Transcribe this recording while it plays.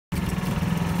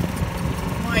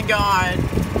my god.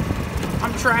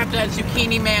 I'm trapped at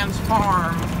Zucchini Man's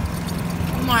farm.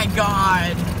 Oh my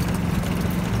god.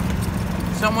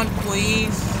 Someone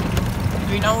please,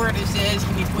 do you know where this is?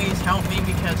 Can you please help me?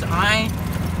 Because I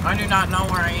do not know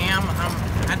where I am.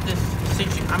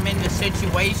 I'm in this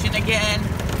situation again,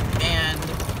 and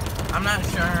I'm not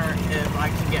sure if I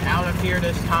can get out of here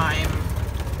this time.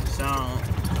 So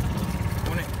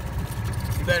one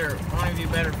of you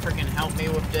better freaking help me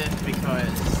with this,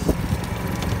 because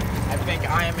I think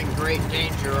I am in great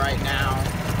danger right now,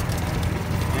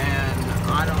 and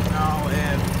I don't know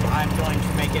if I'm going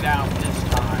to make it out this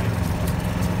time.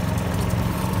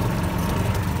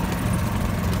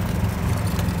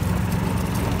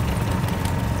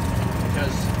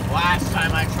 Because last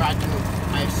time I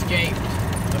escaped,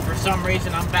 but for some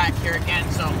reason I'm back here again,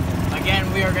 so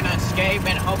again we are going to escape,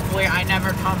 and hopefully I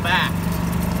never come back.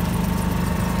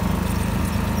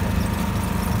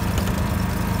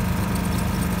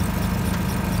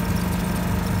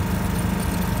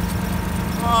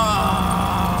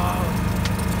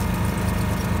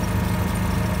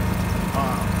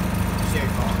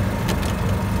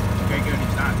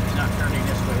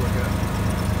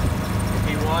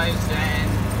 Then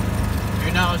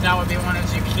who knows, that would be one of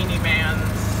Zucchini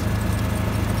Man's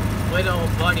little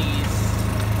buddies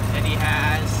that he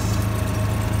has.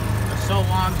 So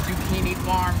long, Zucchini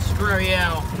Farm. Screw you.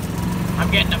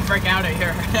 I'm getting the frick out of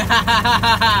here.